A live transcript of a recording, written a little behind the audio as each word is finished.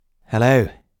Hello,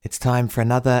 it's time for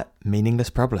another meaningless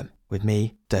problem with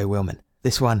me, Doe Willman.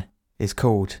 This one is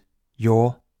called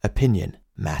Your Opinion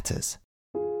Matters.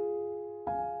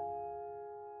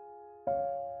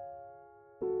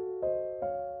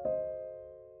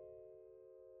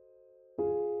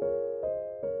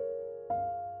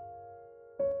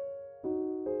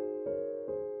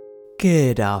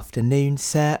 Good afternoon,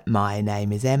 sir. My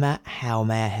name is Emma. How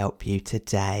may I help you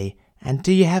today? And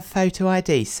do you have photo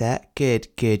ID, sir? Good,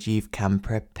 you've come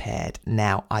prepared.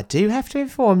 Now, I do have to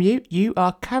inform you, you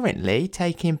are currently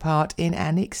taking part in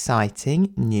an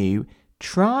exciting new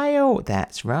trial.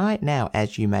 That's right. Now,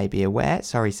 as you may be aware,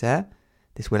 sorry, sir,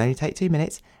 this will only take 2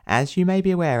 minutes. As you may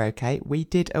be aware, okay, we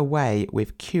did away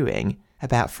with queuing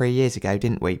about 3 years ago,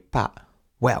 didn't we? But,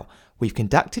 well, we've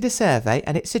conducted a survey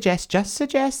and it suggests,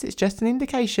 it's just an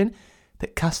indication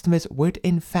that customers would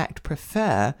in fact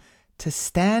prefer to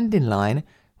stand in line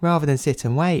rather than sit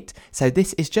and wait. So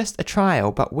this is just a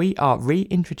trial, but we are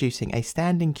reintroducing a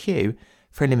standing queue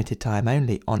for a limited time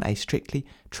only on a strictly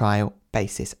trial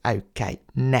basis. Okay,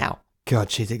 now,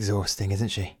 God, she's exhausting, isn't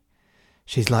she?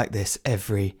 She's like this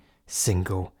every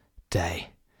single day.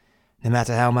 No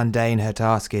matter how mundane her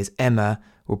task is, Emma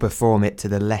will perform it to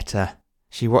the letter.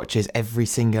 She watches every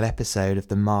single episode of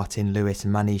the Martin Lewis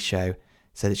Money Show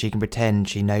so that she can pretend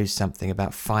she knows something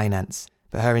about finance.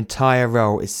 But her entire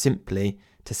role is simply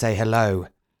to say hello.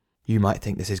 You might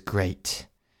think this is great.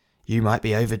 You might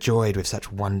be overjoyed with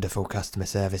such wonderful customer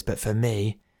service, but for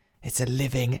me, it's a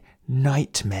living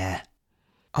nightmare.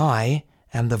 I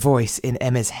am the voice in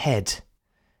Emma's head,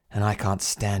 and I can't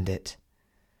stand it.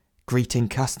 Greeting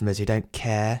customers who don't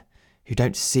care, who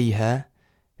don't see her,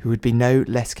 who would be no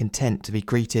less content to be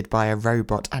greeted by a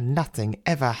robot, and nothing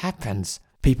ever happens.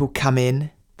 People come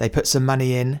in, they put some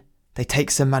money in, they take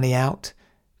some money out,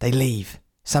 they leave.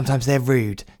 Sometimes they're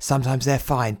rude, sometimes they're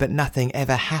fine, but nothing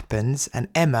ever happens, and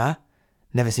Emma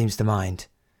never seems to mind.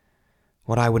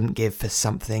 What I wouldn't give for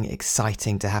something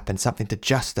exciting to happen, something to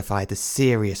justify the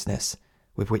seriousness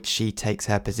with which she takes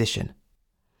her position.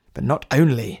 But not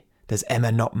only does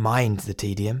Emma not mind the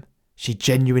tedium, she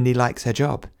genuinely likes her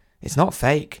job. It's not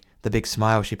fake, the big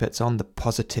smile she puts on, the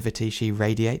positivity she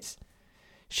radiates.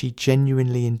 She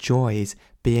genuinely enjoys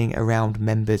being around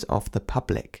members of the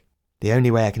public. The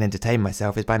only way I can entertain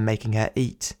myself is by making her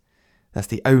eat. That's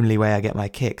the only way I get my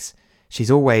kicks. She's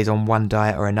always on one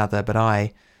diet or another, but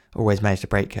I always manage to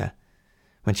break her.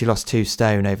 When she lost 2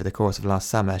 stone over the course of last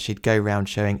summer, she'd go round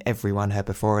showing everyone her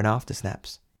before and after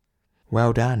snaps.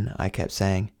 Well done, I kept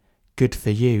saying. Good for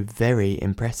you, very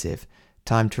impressive.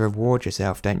 Time to reward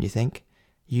yourself, don't you think?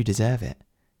 You deserve it.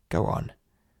 Go on.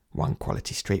 1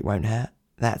 quality street won't hurt.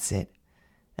 That's it.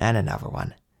 And another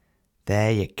one.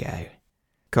 There you go.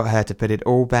 Got her to put it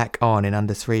all back on in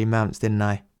under 3 months, didn't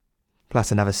I?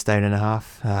 Plus another 1.5 stone.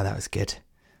 That was good.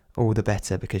 All the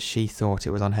better because she thought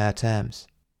it was on her terms.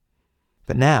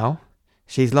 But now,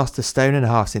 she's lost 1.5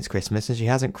 stone since Christmas and she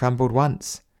hasn't crumbled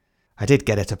once. I did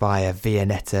get her to buy a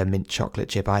Viennetta mint chocolate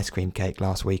chip ice cream cake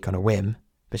last week on a whim,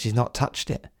 but she's not touched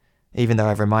it, even though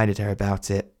I've reminded her about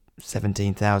it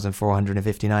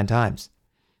 17,459 times.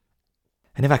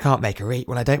 And if I can't make her eat,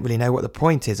 well, I don't really know what the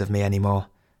point is of me anymore.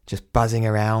 Just buzzing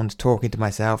around, talking to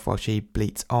myself while she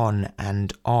bleats on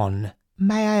and on.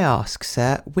 May I ask,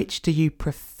 sir, which do you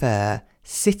prefer?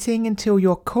 Sitting until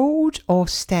you're called or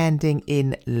standing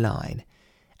in line?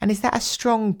 And is that a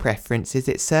strong preference, is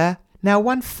it, sir? Now,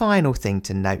 one final thing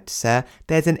to note, sir.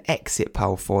 There's an exit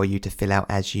poll for you to fill out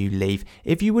as you leave.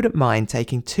 If you wouldn't mind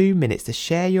taking 2 minutes to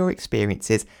share your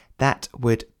experiences, that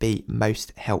would be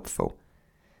most helpful.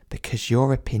 Because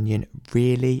your opinion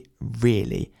really,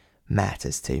 really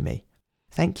matters to me.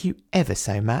 Thank you ever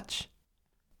so much.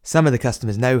 Some of the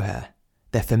customers know her.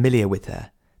 They're familiar with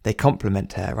her. They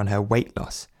compliment her on her weight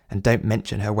loss and don't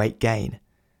mention her weight gain.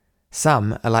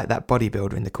 Some are like that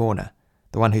bodybuilder in the corner,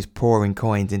 the one who's pouring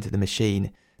coins into the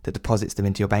machine that deposits them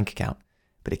into your bank account,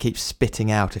 but it keeps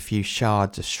spitting out a few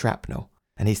shards of shrapnel,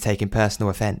 and he's taking personal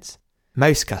offence.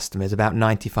 Most customers, about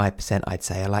 95% I'd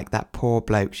say, are like that poor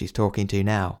bloke she's talking to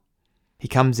now. He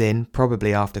comes in,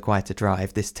 probably after quite a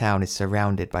drive. This town is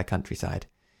surrounded by countryside.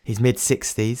 He's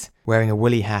mid-60s, wearing a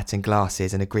woolly hat and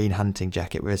glasses and a green hunting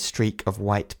jacket with a streak of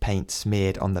white paint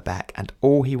smeared on the back, and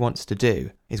all he wants to do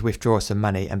is withdraw some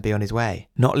money and be on his way.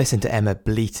 Not listen to Emma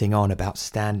bleating on about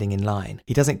standing in line.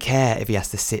 He doesn't care if he has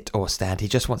to sit or stand. He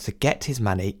just wants to get his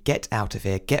money, get out of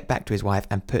here, get back to his wife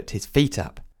and put his feet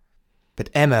up. But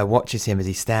Emma watches him as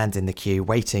he stands in the queue,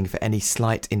 waiting for any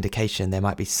slight indication there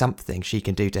might be something she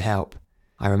can do to help.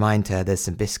 I remind her there's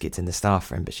some biscuits in the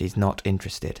staff room, but she's not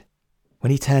interested.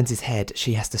 When he turns his head,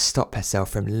 she has to stop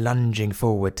herself from lunging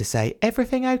forward to say,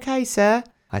 "Everything okay, sir?"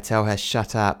 I tell her,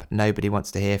 shut up, nobody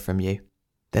wants to hear from you.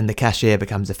 Then the cashier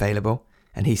becomes available,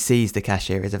 and he sees the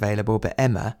cashier is available, but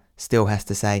Emma still has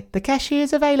to say, the cashier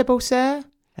is available, sir.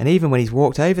 And even when he's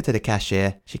walked over to the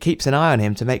cashier, she keeps an eye on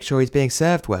him to make sure he's being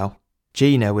served well.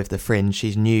 Gina with the fringe,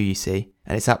 she's new, you see,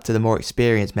 and it's up to the more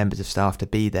experienced members of staff to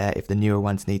be there if the newer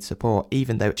ones need support,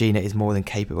 even though Gina is more than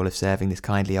capable of serving this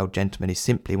kindly old gentleman who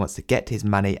simply wants to get his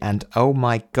money and, oh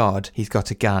my God, he's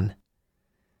got a gun.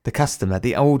 The customer,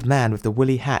 the old man with the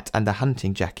woolly hat and the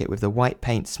hunting jacket with the white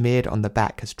paint smeared on the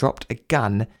back, has dropped a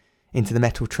gun into the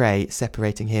metal tray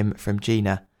separating him from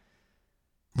Gina.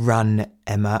 Run,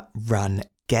 Emma, run.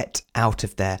 Get out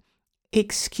of there.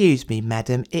 Excuse me,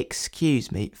 madam,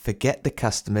 excuse me. Forget the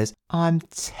customers. I'm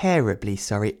terribly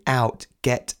sorry. Out,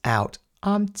 get out.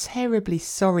 I'm terribly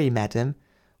sorry, madam.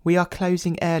 We are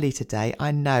closing early today,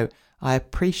 I know. I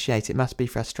appreciate it must be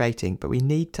frustrating, but we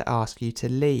need to ask you to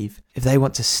leave. If they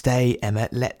want to stay, Emma,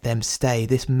 let them stay.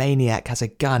 This maniac has a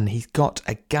gun. He's got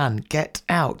a gun. Get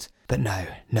out. But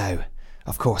no,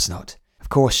 of course not. Of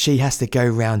course, she has to go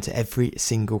round to every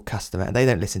single customer, and they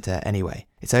don't listen to her anyway.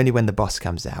 It's only when the boss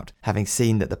comes out, having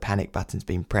seen that the panic button's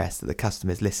been pressed, that the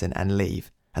customers listen and leave.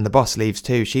 And the boss leaves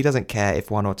too. She doesn't care if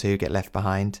one or two get left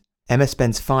behind. Emma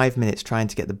spends 5 minutes trying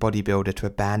to get the bodybuilder to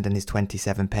abandon his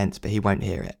 27 pence, but he won't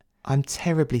hear it. I'm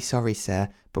terribly sorry, sir,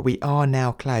 but we are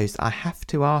now closed. I have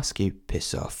to ask you.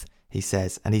 Piss off, he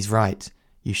says, and he's right.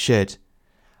 You should.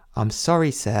 I'm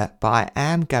sorry, sir, but I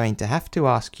am going to have to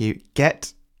ask you.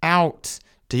 Get out.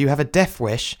 Do you have a death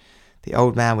wish? The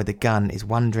old man with the gun is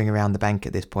wandering around the bank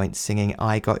at this point, singing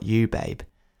I Got You, Babe.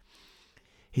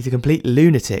 He's a complete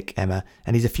lunatic, Emma,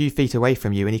 and he's a few feet away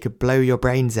from you, and he could blow your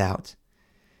brains out.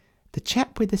 The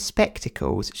chap with the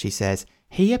spectacles, she says,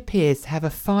 he appears to have a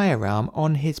firearm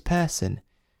on his person.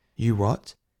 You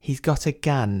what? He's got a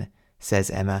gun, says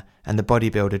Emma, and the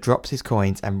bodybuilder drops his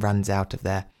coins and runs out of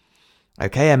there.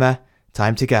 Okay, Emma,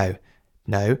 time to go.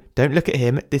 No, don't look at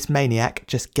him, this maniac,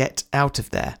 just get out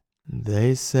of there.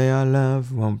 They say our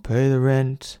love won't pay the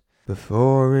rent.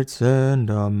 Before it's earned,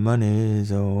 our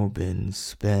money's all been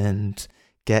spent.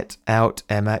 Get out,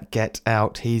 Emma, get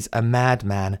out. He's a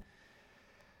madman.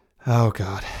 Oh,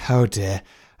 God. Oh, dear.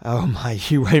 Oh, my.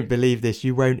 You won't believe this.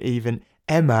 You won't even.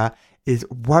 Emma is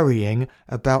worrying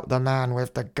about the man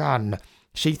with the gun.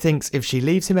 She thinks if she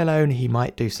leaves him alone, he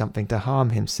might do something to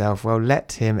harm himself. Well,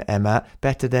 let him, Emma.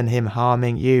 Better than him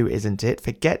harming you, isn't it?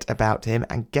 Forget about him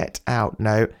and get out.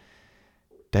 No,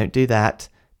 don't do that.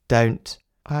 Don't.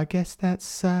 I guess that's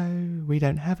so. We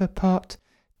don't have a pot.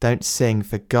 Don't sing.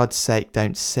 For God's sake,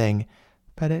 don't sing.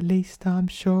 But at least I'm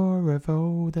sure of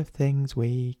all the things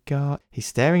we got. He's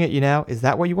staring at you now. Is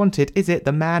that what you wanted? Is it?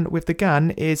 The man with the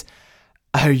gun is...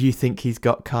 Oh, you think he's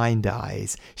got kind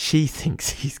eyes. She thinks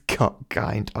he's got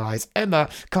kind eyes. Emma,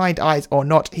 kind eyes or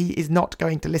not, he is not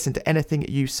going to listen to anything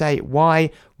you say.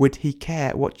 Why would he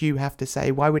care what you have to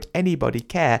say? Why would anybody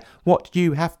care what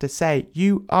you have to say?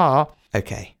 You are...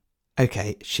 Okay,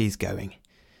 she's going.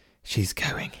 She's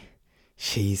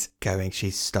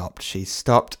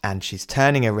stopped and she's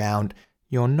turning around.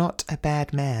 You're not a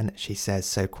bad man, she says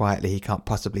so quietly he can't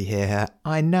possibly hear her.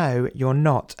 I know you're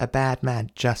not a bad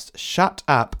man. Just shut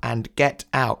up and get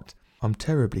out. I'm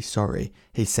terribly sorry,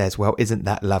 he says. Well, isn't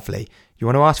that lovely? You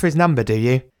want to ask for his number, do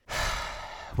you?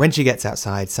 When she gets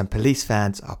outside, some police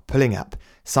vans are pulling up,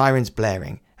 sirens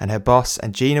blaring, and her boss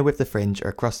and Gina with the fringe are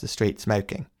across the street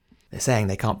smoking. They're saying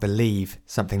they can't believe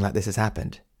something like this has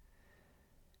happened.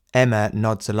 Emma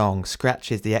nods along,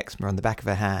 scratches the eczema on the back of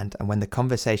her hand, and when the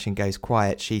conversation goes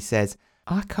quiet, she says,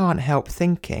 I can't help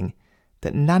thinking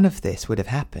that none of this would have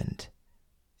happened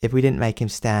if we didn't make him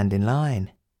stand in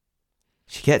line.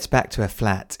 She gets back to her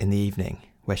flat in the evening,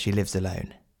 where she lives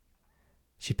alone.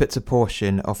 She puts a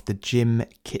portion of the Jim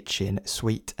Kitchen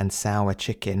sweet and sour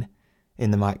chicken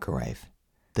in the microwave.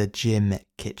 The Jim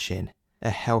Kitchen,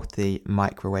 a healthy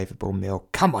microwavable meal.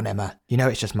 Come on, Emma, you know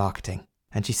it's just marketing.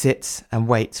 And she sits and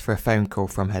waits for a phone call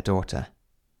from her daughter.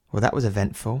 Well, that was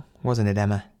eventful, wasn't it,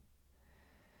 Emma?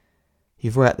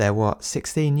 You've worked there,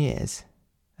 16 years?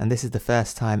 And this is the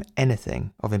first time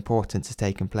anything of importance has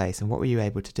taken place. And what were you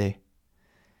able to do?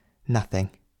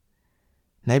 Nothing.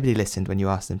 Nobody listened when you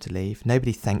asked them to leave.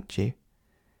 Nobody thanked you.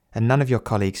 And none of your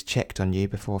colleagues checked on you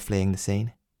before fleeing the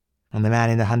scene. And the man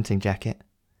in the hunting jacket?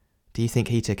 Do you think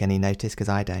he took any notice? Because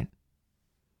I don't.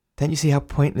 Don't you see how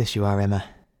pointless you are, Emma?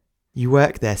 You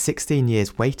work there 16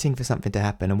 years waiting for something to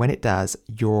happen, and when it does,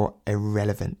 you're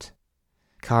irrelevant.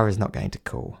 Kara's not going to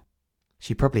call.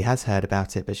 She probably has heard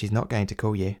about it, but she's not going to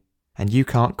call you. And you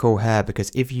can't call her, because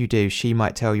if you do, she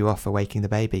might tell you off for waking the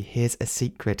baby. Here's a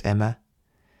secret, Emma.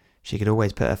 She could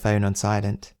always put her phone on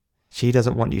silent. She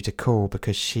doesn't want you to call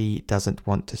because she doesn't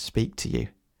want to speak to you.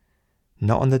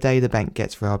 Not on the day the bank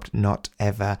gets robbed, not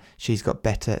ever. She's got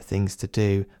better things to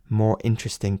do, more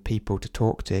interesting people to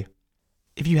talk to.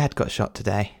 If you had got shot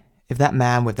today, if that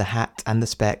man with the hat and the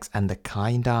specs and the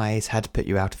kind eyes had put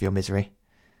you out of your misery,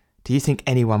 do you think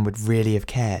anyone would really have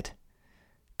cared?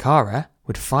 Cara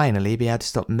would finally be able to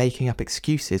stop making up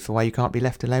excuses for why you can't be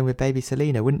left alone with baby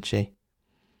Selina, wouldn't she?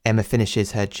 Emma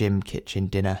finishes her gym kitchen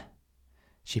dinner.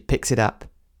 She picks it up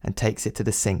and takes it to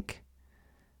the sink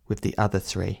with the other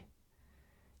 3.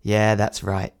 Yeah, that's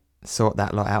right. Sort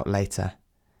that lot out later.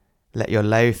 Let your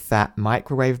low-fat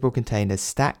microwavable containers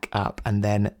stack up and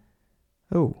then...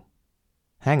 Oh,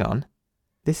 hang on.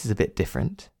 This is a bit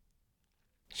different.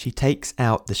 She takes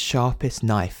out the sharpest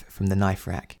knife from the knife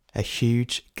rack, a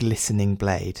huge glistening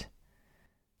blade.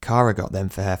 Cara got them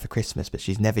for her for Christmas, but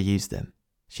she's never used them.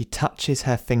 She touches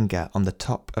her finger on the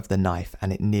top of the knife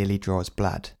and it nearly draws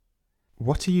blood.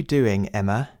 What are you doing,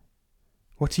 Emma?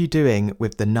 What are you doing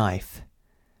with the knife?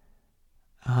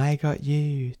 I got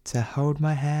you to hold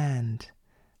my hand.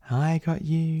 I got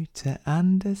you to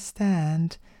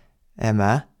understand.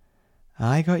 Emma,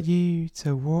 I got you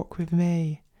to walk with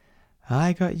me.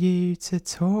 I got you to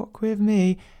talk with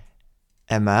me.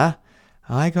 Emma,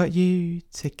 I got you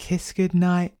to kiss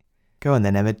goodnight. Go on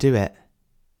then, Emma, do it.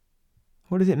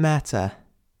 What does it matter?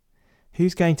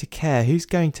 Who's going to care? Who's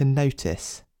going to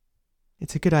notice?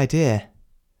 It's a good idea.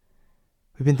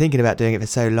 We've been thinking about doing it for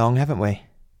so long, haven't we?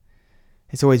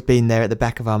 It's always been there at the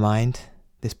back of our mind.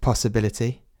 This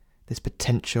possibility, this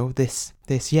potential, this.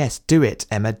 Yes, do it,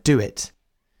 Emma, do it.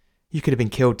 You could have been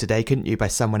killed today, couldn't you, by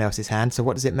someone else's hand, so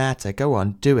what does it matter? Go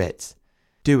on, do it.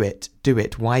 Do it, do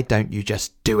it. Why don't you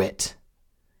just do it?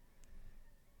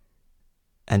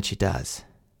 And she does.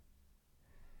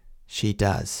 She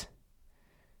does.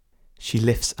 She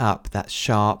lifts up that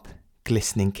sharp,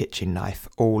 glistening kitchen knife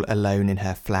all alone in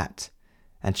her flat,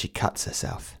 and she cuts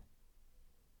herself.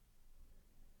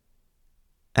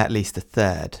 At least a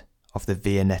third of the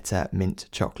Viennetta mint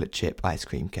chocolate chip ice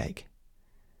cream cake.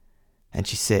 And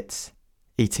she sits,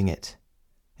 eating it,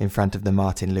 in front of the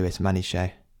Martin Lewis money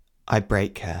show. I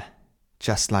break her,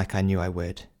 just like I knew I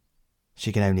would.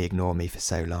 She can only ignore me for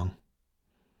so long.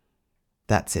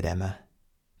 That's it, Emma.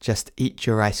 Just eat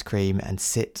your ice cream and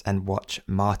sit and watch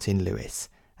Martin Lewis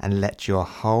and let your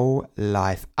whole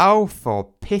life... Oh,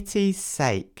 for pity's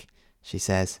sake, she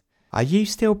says. Are you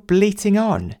still bleating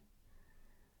on?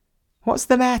 What's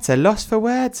the matter? Lost for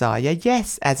words, are you?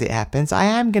 Yes, as it happens, I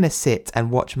am going to sit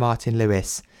and watch Martin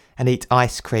Lewis and eat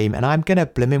ice cream and I'm going to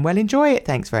blooming well enjoy it,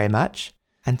 thanks very much.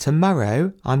 And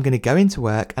tomorrow I'm going to go into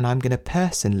work and I'm going to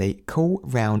personally call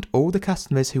round all the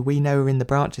customers who we know are in the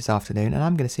branch this afternoon and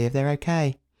I'm going to see if they're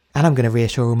okay. And I'm going to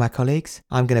reassure all my colleagues.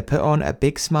 I'm going to put on a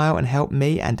big smile and help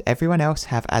me and everyone else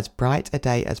have as bright a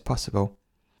day as possible.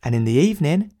 And in the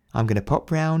evening, I'm going to pop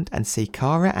round and see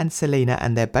Cara and Selina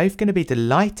and they're both going to be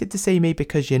delighted to see me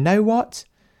because you know what?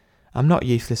 I'm not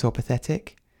useless or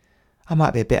pathetic. I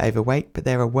might be a bit overweight, but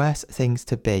there are worse things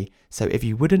to be. So if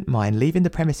you wouldn't mind leaving the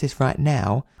premises right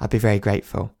now, I'd be very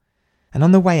grateful. And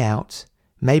on the way out,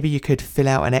 maybe you could fill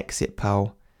out an exit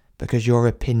poll because your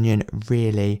opinion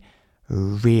really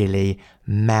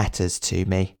matters to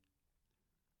me.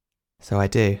 So I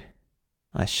do.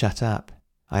 I shut up.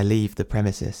 I leave the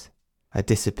premises. I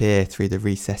disappear through the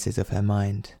recesses of her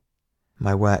mind.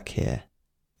 My work here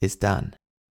is done.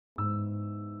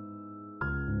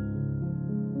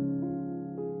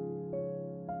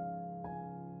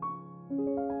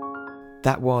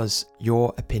 That was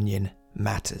Your Opinion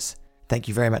Matters. Thank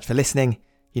you very much for listening.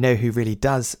 You know who really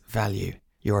does value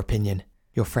your opinion?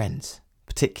 Your friends,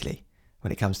 particularly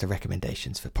when it comes to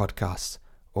recommendations for podcasts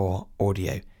or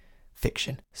audio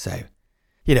fiction. So,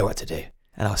 you know what to do.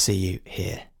 And I'll see you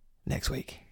here next week.